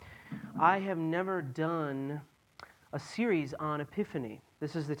I have never done a series on Epiphany.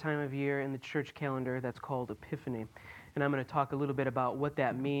 This is the time of year in the church calendar that's called Epiphany. And I'm going to talk a little bit about what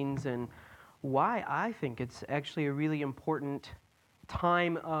that means and why I think it's actually a really important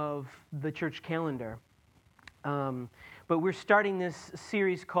time of the church calendar. But we're starting this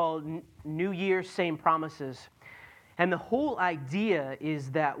series called New Year, Same Promises. And the whole idea is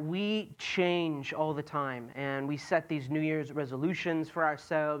that we change all the time, and we set these New Year's resolutions for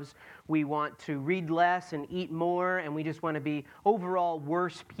ourselves. We want to read less and eat more, and we just want to be overall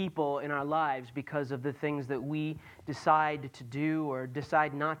worse people in our lives because of the things that we decide to do or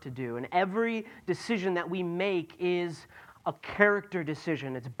decide not to do. And every decision that we make is a character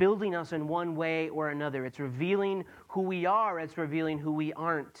decision. It's building us in one way or another. It's revealing who we are. It's revealing who we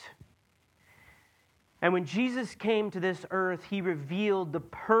aren't. And when Jesus came to this earth, he revealed the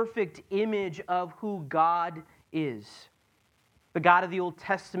perfect image of who God is. The God of the Old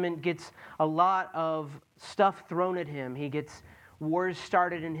Testament gets a lot of stuff thrown at him. He gets wars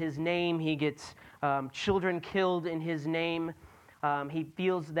started in his name. He gets children killed in his name. He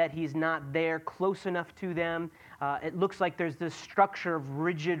feels that he's not there close enough to them. It looks like there's this structure of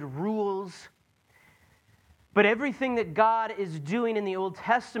rigid rules. But everything that God is doing in the Old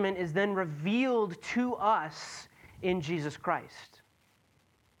Testament is then revealed to us in Jesus Christ.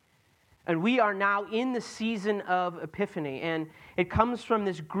 And we are now in the season of Epiphany, and it comes from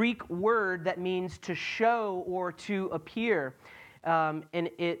this Greek word that means to show or to appear. And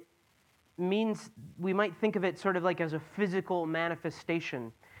it means, we might think of it sort of like as a physical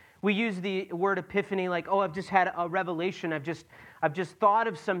manifestation. We use the word epiphany like, oh, I've just had a revelation. I've just thought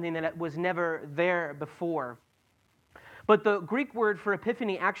of something that was never there before. But the Greek word for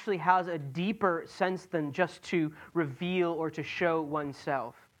epiphany actually has a deeper sense than just to reveal or to show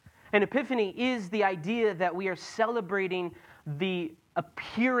oneself. And epiphany is the idea that we are celebrating the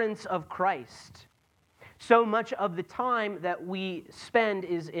appearance of Christ. So much of the time that we spend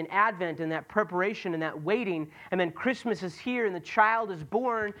is in Advent and that preparation and that waiting, and then Christmas is here and the child is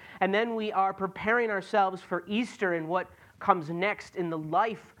born, and then we are preparing ourselves for Easter and what comes next in the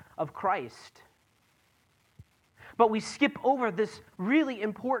life of Christ. But we skip over this really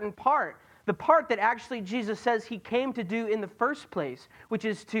important part, the part that actually Jesus says he came to do in the first place, which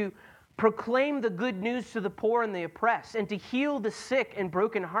is to proclaim the good news to the poor and the oppressed, and to heal the sick and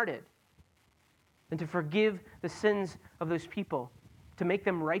brokenhearted, and to forgive the sins of those people, to make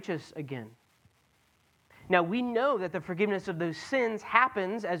them righteous again. Now, we know that the forgiveness of those sins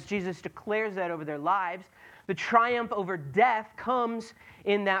happens as Jesus declares that over their lives. The triumph over death comes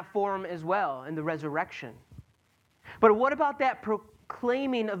in that form as well, in the resurrection. But what about that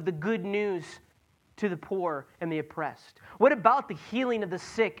proclaiming of the good news to the poor and the oppressed? What about the healing of the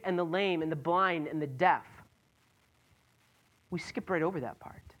sick and the lame and the blind and the deaf? We skip right over that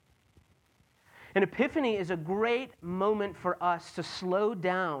part. And Epiphany is a great moment for us to slow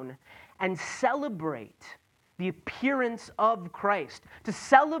down and celebrate the appearance of Christ, to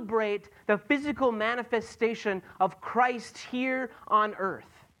celebrate the physical manifestation of Christ here on earth.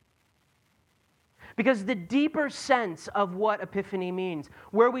 Because the deeper sense of what Epiphany means,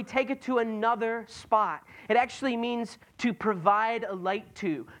 where we take it to another spot, it actually means to provide a light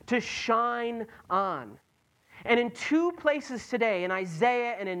to shine on. And in two places today, in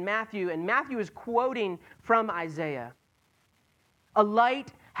Isaiah and in Matthew is quoting from Isaiah, a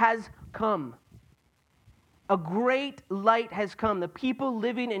light has come. A great light has come. The people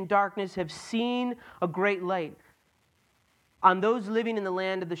living in darkness have seen a great light. On those living in the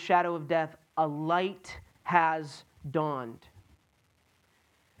land of the shadow of death, a light has dawned.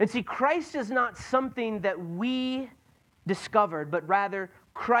 And see, Christ is not something that we discovered, but rather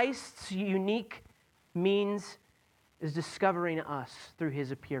Christ's unique means is discovering us through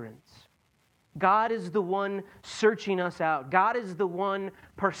his appearance. God is the one searching us out. God is the one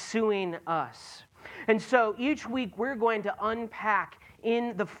pursuing us. And so each week we're going to unpack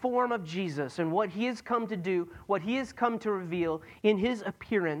in the form of Jesus and what he has come to do, what he has come to reveal in his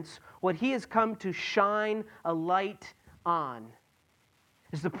appearance, what he has come to shine a light on,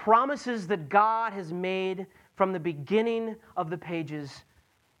 is the promises that God has made from the beginning of the pages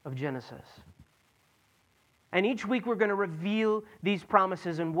of Genesis. And each week we're going to reveal these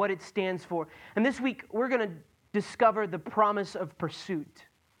promises and what it stands for. And this week we're going to discover the promise of pursuit.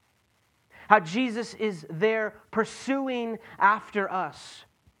 How Jesus is there pursuing after us.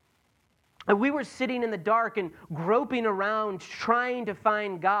 And we were sitting in the dark and groping around trying to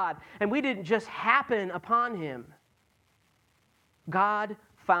find God. And we didn't just happen upon him. God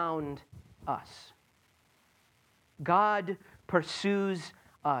found us. God pursues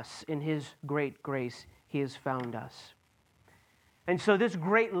us in his great grace. He has found us. And so this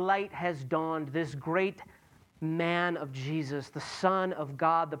great light has dawned, this great man of Jesus, the Son of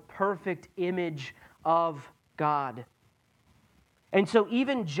God, the perfect image of God. And so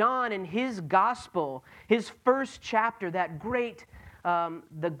even John in his gospel, his first chapter, that great,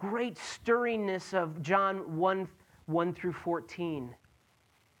 the great stirringness of John 1 through 14,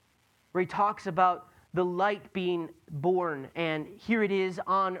 where he talks about the light being born, and here it is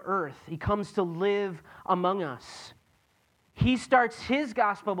on earth. He comes to live among us. He starts his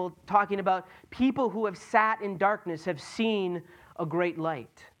gospel talking about people who have sat in darkness have seen a great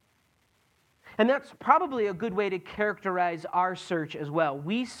light. And that's probably a good way to characterize our search as well.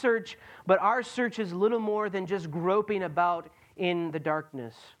 We search, but our search is little more than just groping about in the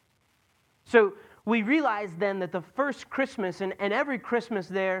darkness. So we realize then that the first Christmas and every Christmas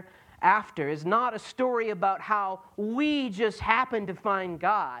thereafter is not a story about how we just happened to find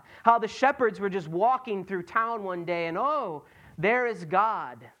God, how the shepherds were just walking through town one day and, oh, there is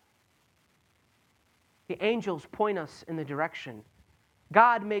God. The angels point us in the direction.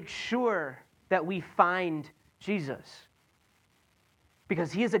 God makes sure that we find Jesus,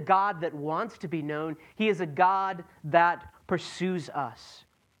 because he is a God that wants to be known. He is a God that pursues us.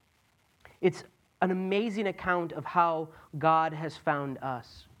 It's an amazing account of how God has found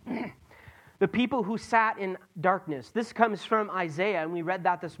us. The people who sat in darkness. This comes from Isaiah, and we read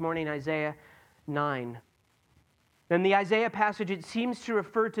that this morning, Isaiah 9. In the Isaiah passage, it seems to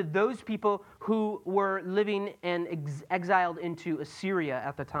refer to those people who were living and exiled into Assyria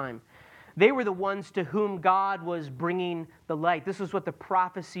at the time. They were the ones to whom God was bringing the light. This is what the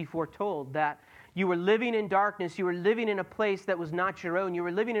prophecy foretold, that you were living in darkness. You were living in a place that was not your own. You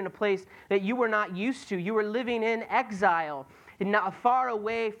were living in a place that you were not used to. You were living in exile, and not far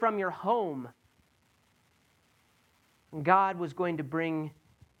away from your home. And God was going to bring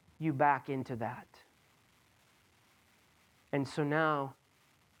you back into that. And so now,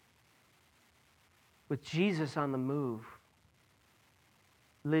 with Jesus on the move,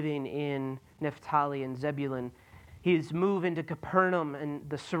 living in Naphtali and Zebulun, his move into Capernaum and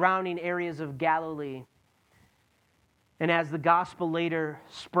the surrounding areas of Galilee. And as the gospel later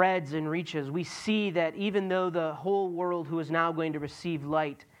spreads and reaches, we see that even though the whole world who is now going to receive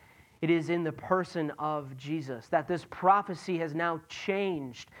light, it is in the person of Jesus, that this prophecy has now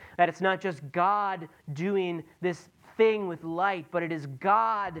changed, that it's not just God doing this thing with light, but it is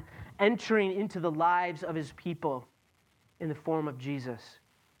God entering into the lives of his people in the form of Jesus.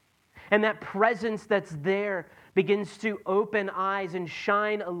 And that presence that's there begins to open eyes and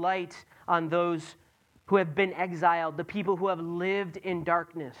shine a light on those who have been exiled, the people who have lived in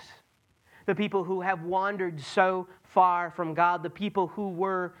darkness, the people who have wandered so far from God, the people who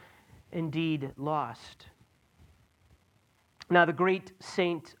were indeed lost. Now, the great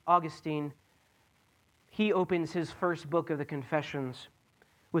Saint Augustine, he opens his first book of the Confessions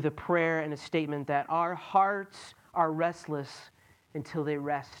with a prayer and a statement that our hearts are restless until they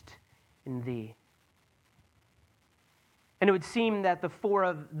rest in thee. And it would seem that the four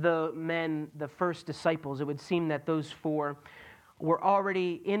of the men, the first disciples, it would seem that those four were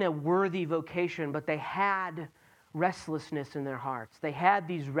already in a worthy vocation, but they had restlessness in their hearts. They had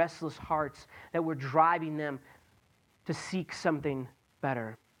these restless hearts that were driving them to seek something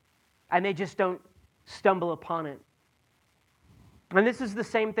better. And they just don't stumble upon it. And this is the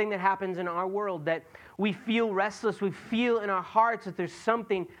same thing that happens in our world, that we feel restless. We feel in our hearts that there's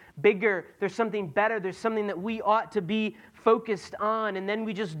something bigger, there's something better, there's something that we ought to be focused on. And then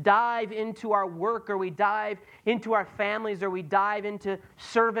we just dive into our work, or we dive into our families, or we dive into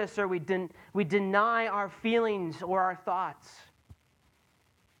service, or we deny our feelings or our thoughts.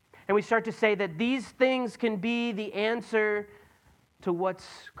 And we start to say that these things can be the answer to what's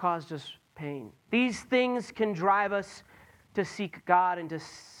caused us pain. These things can drive us to seek God and to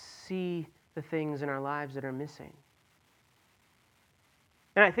see the things in our lives that are missing.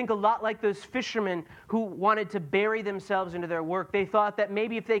 And I think a lot like those fishermen who wanted to bury themselves into their work. They thought that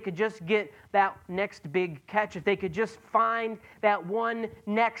maybe if they could just get that next big catch, if they could just find that one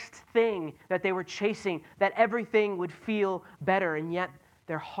next thing that they were chasing, that everything would feel better. And yet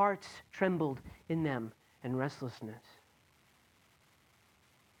their hearts trembled in them in restlessness,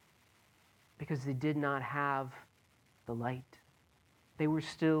 because they did not have the light. They were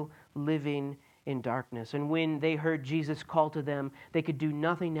still living in darkness. And when they heard Jesus call to them, they could do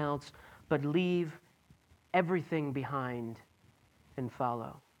nothing else but leave everything behind and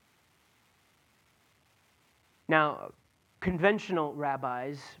follow. Now, conventional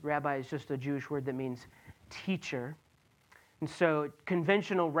rabbis, rabbi is just a Jewish word that means teacher. And so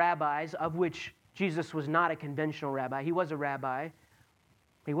conventional rabbis, of which Jesus was not a conventional rabbi, he was a rabbi,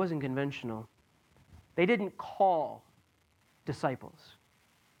 he wasn't conventional. They didn't call disciples.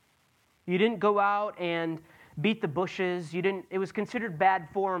 You didn't go out and beat the bushes. It was considered bad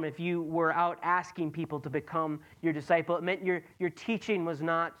form if you were out asking people to become your disciple. It meant your teaching was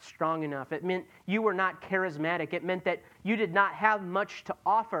not strong enough. It meant you were not charismatic. It meant that you did not have much to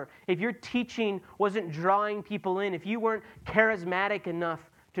offer. If your teaching wasn't drawing people in, if you weren't charismatic enough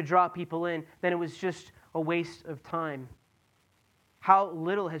to draw people in, then it was just a waste of time. How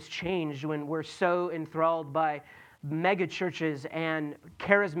little has changed when we're so enthralled by mega churches and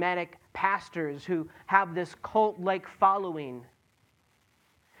charismatic pastors who have this cult-like following,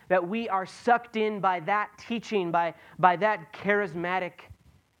 that we are sucked in by that teaching, by that charismatic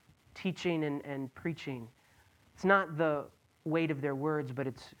teaching and preaching. It's not the weight of their words, but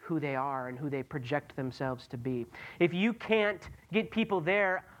it's who they are and who they project themselves to be. If you can't get people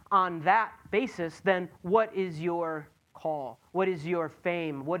there on that basis, then what is your call? What is your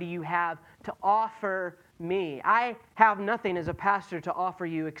fame? What do you have to offer me? I have nothing as a pastor to offer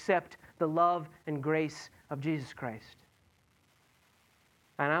you except the love and grace of Jesus Christ.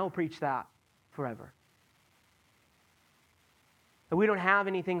 And I will preach that forever. But we don't have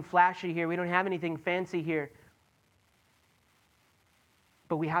anything flashy here. We don't have anything fancy here.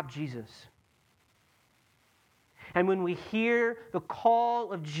 But we have Jesus. And when we hear the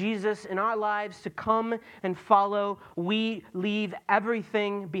call of Jesus in our lives to come and follow, we leave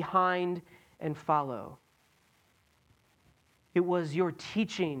everything behind and follow. It was your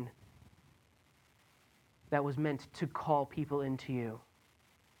teaching that was meant to call people into you,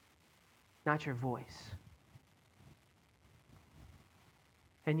 not your voice.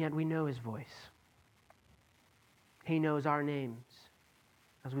 And yet we know His voice. He knows our names,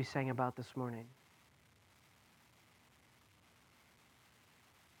 as we sang about this morning.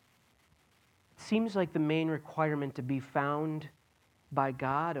 It seems like the main requirement to be found by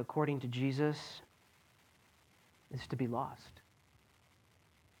God, according to Jesus, is to be lost.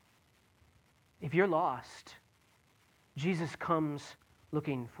 If you're lost, Jesus comes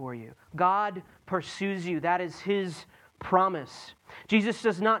looking for you. God pursues you. That is His promise. Jesus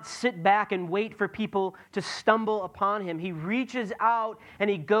does not sit back and wait for people to stumble upon Him. He reaches out and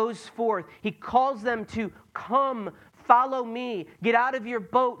He goes forth. He calls them to come, follow me. Get out of your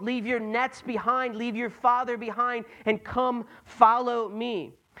boat. Leave your nets behind. Leave your father behind and come follow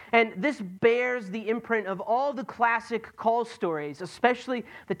me. And this bears the imprint of all the classic call stories, especially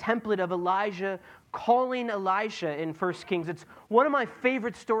the template of Elijah calling Elisha in 1 Kings. It's one of my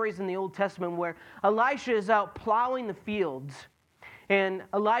favorite stories in the Old Testament where Elisha is out plowing the fields and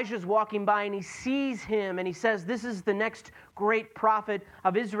Elijah's walking by and he sees him and he says, "This is the next great prophet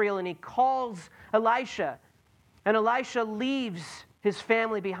of Israel," and he calls Elisha. And Elisha leaves his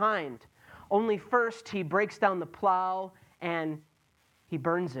family behind. Only first he breaks down the plow and he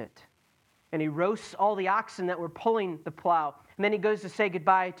burns it. And he roasts all the oxen that were pulling the plow. And then he goes to say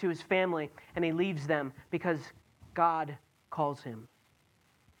goodbye to his family and he leaves them because God calls him.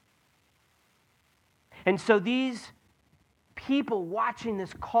 And so these people watching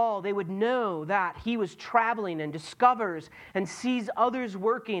this call, they would know that he was traveling and discovers and sees others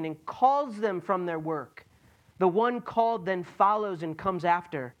working and calls them from their work. The one called then follows and comes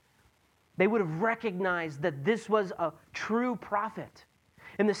after. They would have recognized that this was a true prophet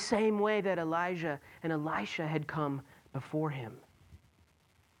in the same way that Elijah and Elisha had come before him.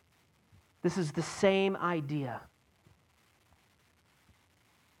 This is the same idea.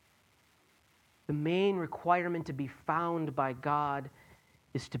 The main requirement to be found by God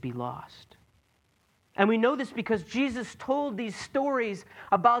is to be lost. And we know this because Jesus told these stories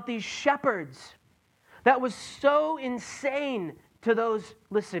about these shepherds that was so insane to those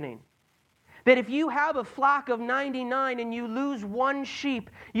listening. That if you have a flock of 99 and you lose one sheep,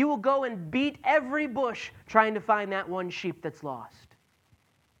 you will go and beat every bush trying to find that one sheep that's lost.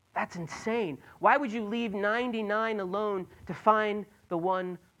 That's insane. Why would you leave 99 alone to find the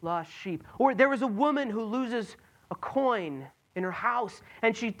one lost sheep? Or there was a woman who loses a coin in her house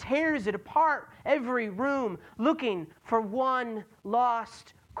and she tears it apart, every room, looking for one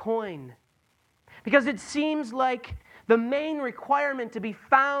lost coin. Because it seems like the main requirement to be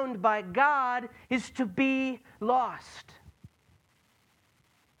found by God is to be lost.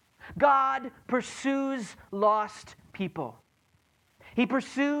 God pursues lost people. He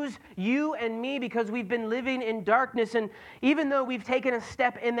pursues you and me because we've been living in darkness, and even though we've taken a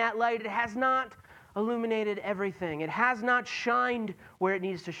step in that light, it has not illuminated everything. It has not shined where it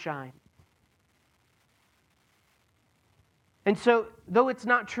needs to shine. And so, though it's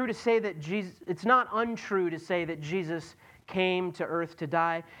not true to say that it's not untrue to say that Jesus came to earth to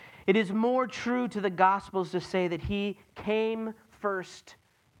die, it is more true to the Gospels to say that He came first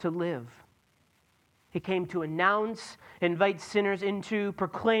to live. He came to announce, invite sinners into,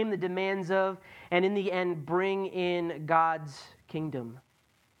 proclaim the demands of, and in the end, bring in God's kingdom.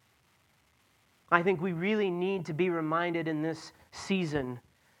 I think we really need to be reminded in this season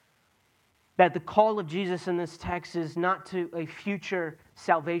that the call of Jesus in this text is not to a future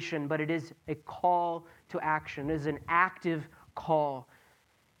salvation, but it is a call to action. It is an active call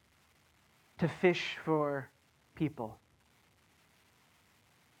to fish for people.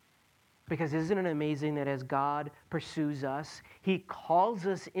 Because isn't it amazing that as God pursues us, He calls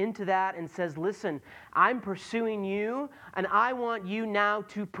us into that and says, listen, I'm pursuing you, and I want you now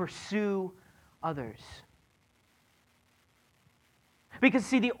to pursue others. Because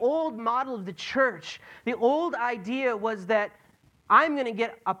see, the old model of the church, the old idea was that I'm going to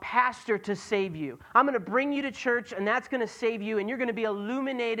get a pastor to save you. I'm going to bring you to church, and that's going to save you, and you're going to be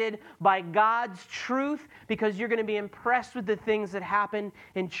illuminated by God's truth because you're going to be impressed with the things that happen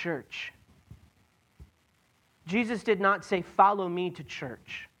in church. Jesus did not say, follow me to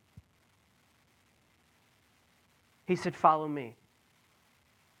church. He said, follow me.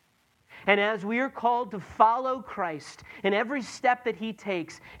 And as we are called to follow Christ in every step that He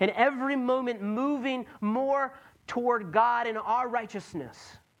takes, in every moment moving more toward God and our righteousness,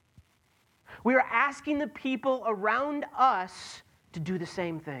 we are asking the people around us to do the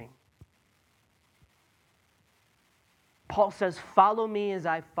same thing. Paul says, follow me as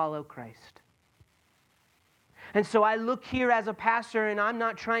I follow Christ. And so I look here as a pastor, and I'm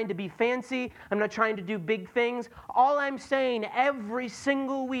not trying to be fancy. I'm not trying to do big things. All I'm saying every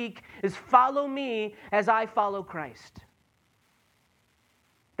single week is follow me as I follow Christ.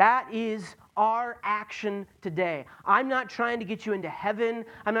 That is our action today. I'm not trying to get you into heaven.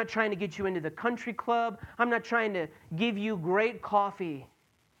 I'm not trying to get you into the country club. I'm not trying to give you great coffee.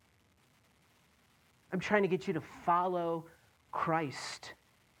 I'm trying to get you to follow Christ.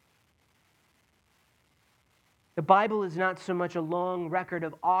 The Bible is not so much a long record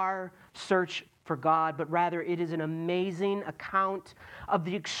of our search for God, but rather it is an amazing account of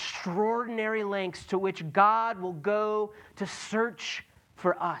the extraordinary lengths to which God will go to search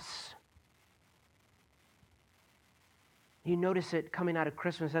for us. You notice it coming out of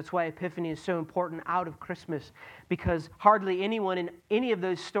Christmas. That's why Epiphany is so important out of Christmas, because hardly anyone in any of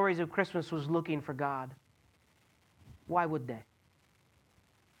those stories of Christmas was looking for God. Why would they?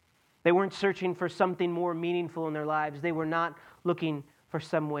 They weren't searching for something more meaningful in their lives. They were not looking for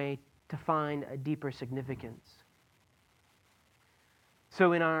some way to find a deeper significance.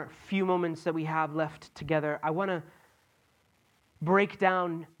 So in our few moments that we have left together, I want to break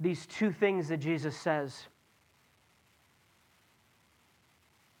down these two things that Jesus says.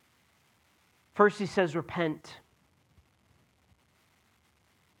 First, He says, repent.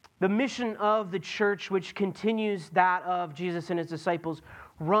 The mission of the church, which continues that of Jesus and His disciples,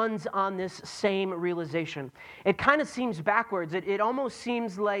 runs on this same realization. It kind of seems backwards. It almost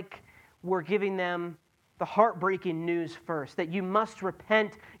seems like we're giving them the heartbreaking news first, that you must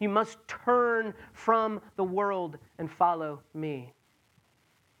repent, you must turn from the world and follow me.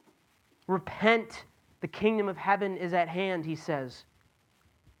 Repent, the kingdom of heaven is at hand, He says.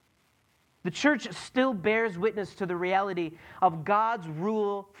 The church still bears witness to the reality of God's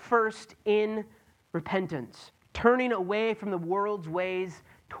rule first in repentance, turning away from the world's ways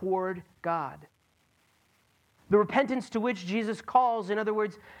toward God. The repentance to which Jesus calls, in other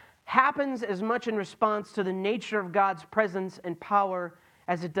words, happens as much in response to the nature of God's presence and power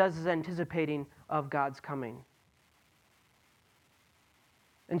as it does as anticipating of God's coming.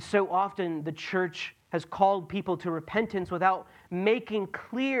 And so often the church has called people to repentance without making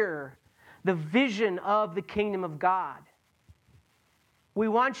clear the vision of the kingdom of God. We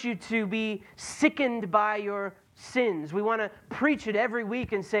want you to be sickened by your sins. We want to preach it every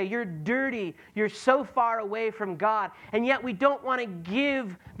week and say, you're dirty, you're so far away from God. And yet we don't want to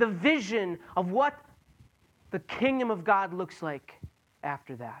give the vision of what the kingdom of God looks like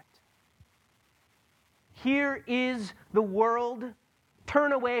after that. Here is the world.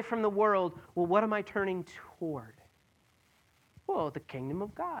 Turn away from the world. Well, what am I turning toward? Well, the kingdom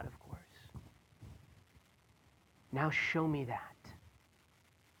of God, of course. Now show me that.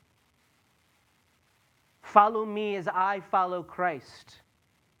 Follow me as I follow Christ.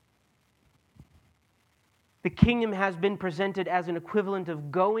 The kingdom has been presented as an equivalent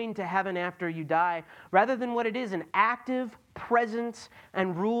of going to heaven after you die, rather than what it is, an active presence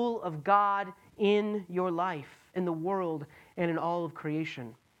and rule of God in your life, in the world, and in all of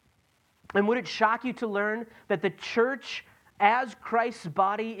creation. And would it shock you to learn that the church, as Christ's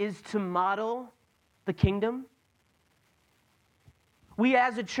body, is to model the kingdom? We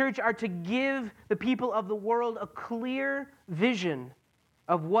as a church are to give the people of the world a clear vision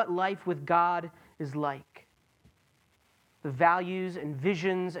of what life with God is like. The values and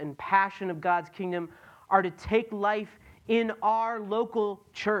visions and passion of God's kingdom are to take life in our local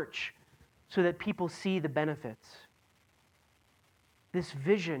church so that people see the benefits. This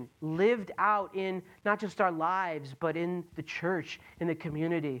vision lived out in not just our lives, but in the church, in the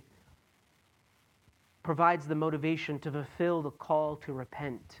community, provides the motivation to fulfill the call to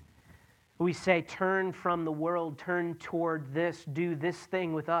repent. We say, turn from the world, turn toward this, do this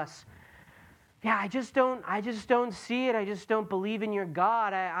thing with us. Yeah, I just don't see it. I just don't believe in your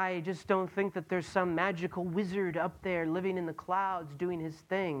God. I just don't think that there's some magical wizard up there living in the clouds doing his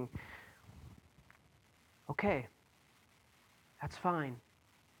thing. Okay, that's fine.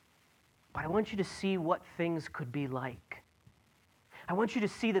 But I want you to see what things could be like. I want you to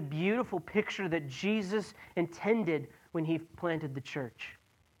see the beautiful picture that Jesus intended when he planted the church.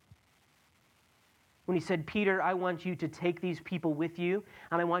 When he said, Peter, I want you to take these people with you,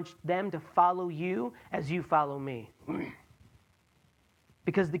 and I want them to follow you as you follow me.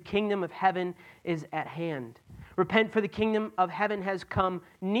 Because the kingdom of heaven is at hand. Repent, for the kingdom of heaven has come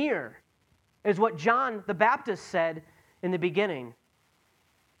near, is what John the Baptist said in the beginning.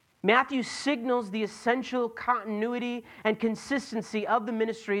 Matthew signals the essential continuity and consistency of the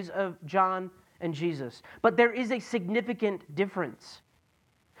ministries of John and Jesus. But there is a significant difference.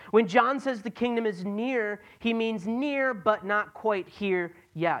 When John says the kingdom is near, he means near but not quite here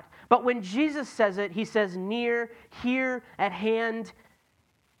yet. But when Jesus says it, he says near, here, at hand.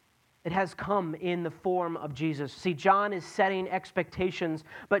 It has come in the form of Jesus. See, John is setting expectations,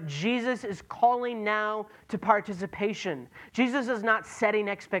 but Jesus is calling now to participation. Jesus is not setting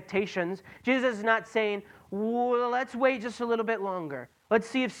expectations. Jesus is not saying, well, let's wait just a little bit longer. Let's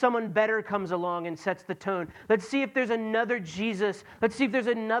see if someone better comes along and sets the tone. Let's see if there's another Jesus. Let's see if there's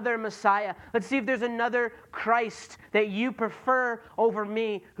another Messiah. Let's see if there's another Christ that you prefer over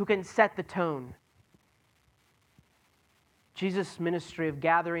me who can set the tone. Jesus' ministry of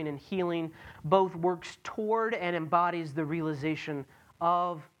gathering and healing both works toward and embodies the realization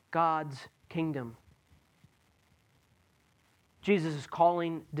of God's kingdom. Jesus'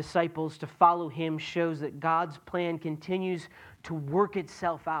 calling disciples to follow him shows that God's plan continues to work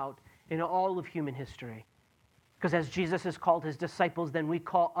itself out in all of human history. Because as Jesus has called his disciples, then we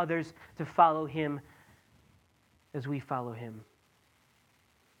call others to follow him as we follow him.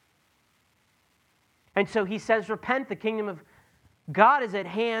 And so he says, repent, the kingdom of God is at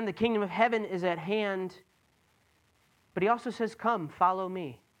hand, the kingdom of heaven is at hand. But he also says, come, follow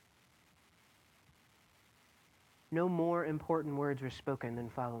me. No more important words were spoken than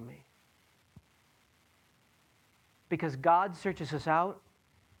follow me. Because God searches us out,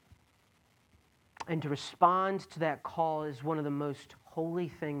 and to respond to that call is one of the most holy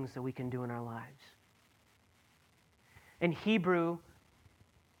things that we can do in our lives. In Hebrew,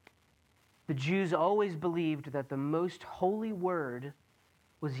 the Jews always believed that the most holy word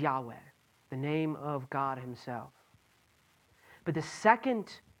was Yahweh, the name of God himself. But the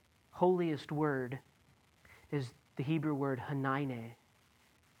second holiest word is the Hebrew word Hanine,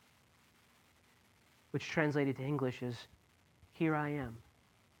 which translated to English is, here I am.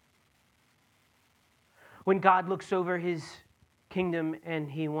 When God looks over his kingdom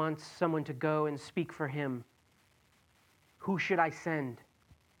and he wants someone to go and speak for him, who should I send?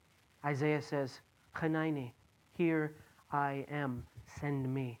 Isaiah says, Hanine, here I am,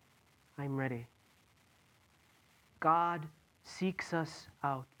 send me, I'm ready. God seeks us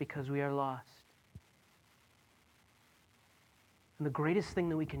out because we are lost. And the greatest thing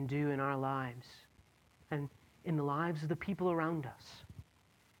that we can do in our lives and in the lives of the people around us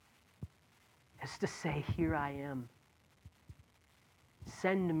is to say, here I am.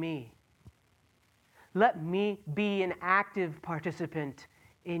 Send me. Let me be an active participant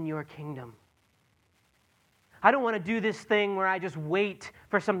in your kingdom. I don't want to do this thing where I just wait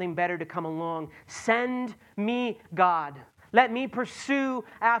for something better to come along. Send me, God. Let me pursue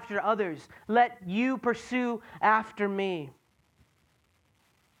after others. Let you pursue after me.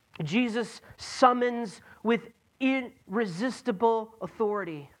 Jesus summons with irresistible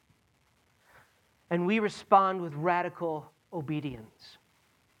authority, and we respond with radical obedience.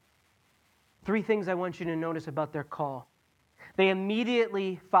 Three things I want you to notice about their call. They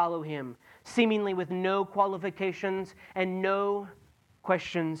immediately follow him, seemingly with no qualifications and no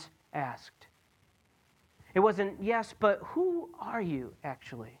questions asked. It wasn't, yes, but who are you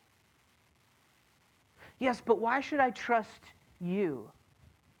actually? Yes, but why should I trust you?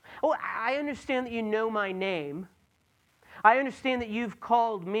 Oh, I understand that you know my name. I understand that you've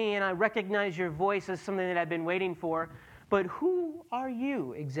called me and I recognize your voice as something that I've been waiting for, but who are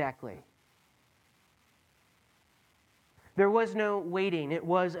you exactly? There was no waiting. It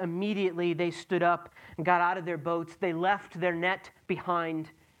was immediately they stood up and got out of their boats. They left their net behind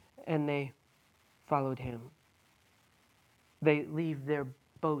and they followed him. They leave their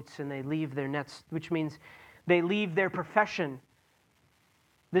boats and they leave their nets, which means they leave their profession.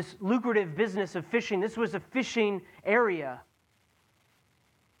 This lucrative business of fishing, this was a fishing area.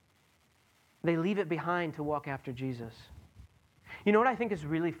 They leave it behind to walk after Jesus. You know what I think is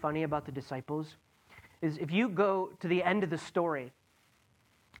really funny about the disciples? Is if you go to the end of the story,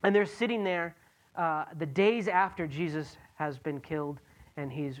 and they're sitting there the days after Jesus has been killed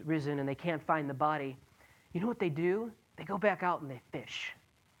and he's risen and they can't find the body, you know what they do? They go back out and they fish.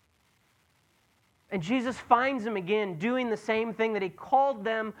 And Jesus finds them again doing the same thing that he called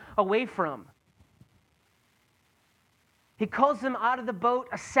them away from. He calls them out of the boat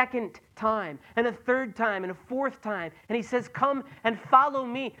a second time, and a third time, and a fourth time. And he says, come and follow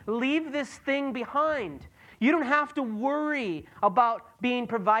me. Leave this thing behind. You don't have to worry about being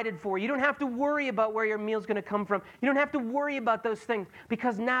provided for. You don't have to worry about where your meal's going to come from. You don't have to worry about those things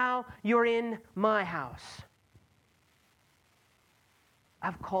because now you're in my house.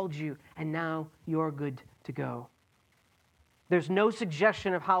 I've called you, and now you're good to go. There's no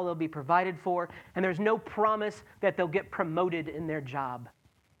suggestion of how they'll be provided for, and there's no promise that they'll get promoted in their job,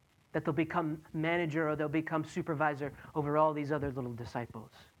 that they'll become manager or they'll become supervisor over all these other little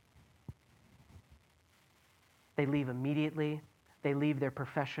disciples. They leave immediately. They leave their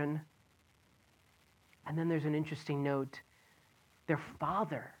profession. And then there's an interesting note. Their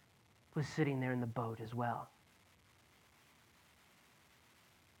father was sitting there in the boat as well.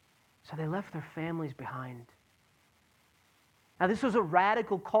 So they left their families behind. Now, this was a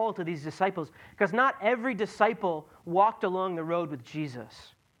radical call to these disciples because not every disciple walked along the road with Jesus.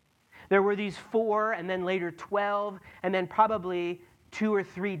 There were these 4, and then later 12, and then probably 2 or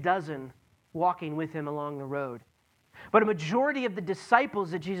 3 dozen walking with him along the road. But a majority of the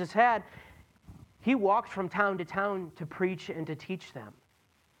disciples that Jesus had, he walked from town to town to preach and to teach them.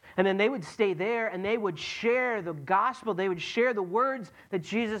 And then they would stay there and they would share the gospel. They would share the words that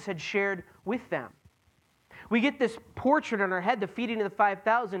Jesus had shared with them. We get this portrait on our head, the feeding of the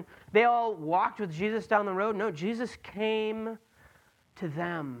 5,000. They all walked with Jesus down the road. No, Jesus came to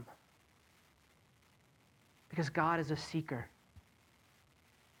them because God is a seeker.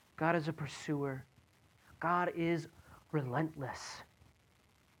 God is a pursuer. God is relentless.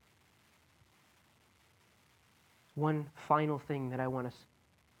 One final thing that I want us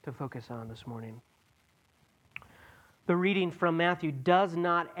to focus on this morning. The reading from Matthew does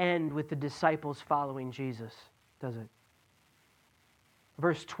not end with the disciples following Jesus, does it?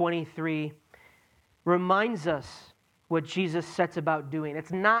 Verse 23 reminds us what Jesus sets about doing.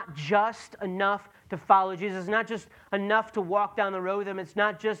 It's not just enough to follow Jesus. It's not just enough to walk down the road with him. It's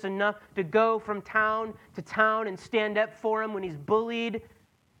not just enough to go from town to town and stand up for him when he's bullied.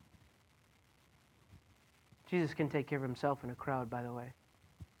 Jesus can take care of himself in a crowd, by the way.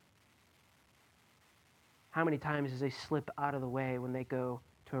 How many times does he slip out of the way when they go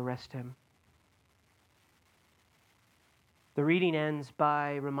to arrest him? The reading ends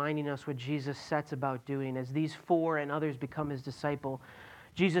by reminding us what Jesus sets about doing. As these 4 and others become his disciple,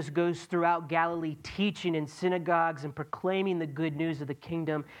 Jesus goes throughout Galilee teaching in synagogues and proclaiming the good news of the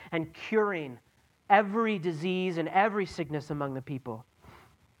kingdom and curing every disease and every sickness among the people.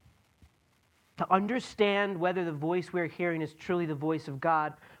 To understand whether the voice we're hearing is truly the voice of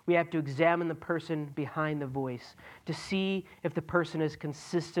God, we have to examine the person behind the voice to see if the person is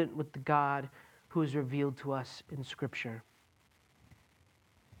consistent with the God who is revealed to us in Scripture.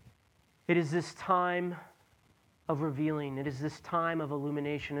 It is this time of revealing. It is this time of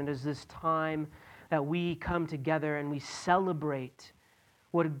illumination. It is this time that we come together and we celebrate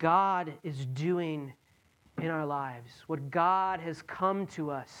what God is doing in our lives, what God has come to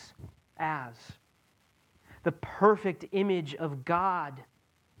us as the perfect image of God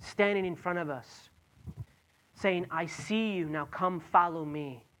standing in front of us, saying, I see you, now come follow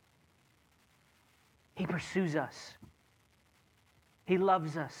me. He pursues us. He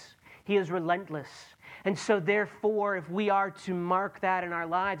loves us. He is relentless. And so therefore, if we are to mark that in our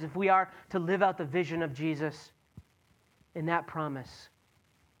lives, if we are to live out the vision of Jesus in that promise,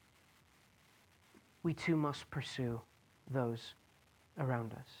 we too must pursue those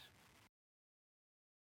around us.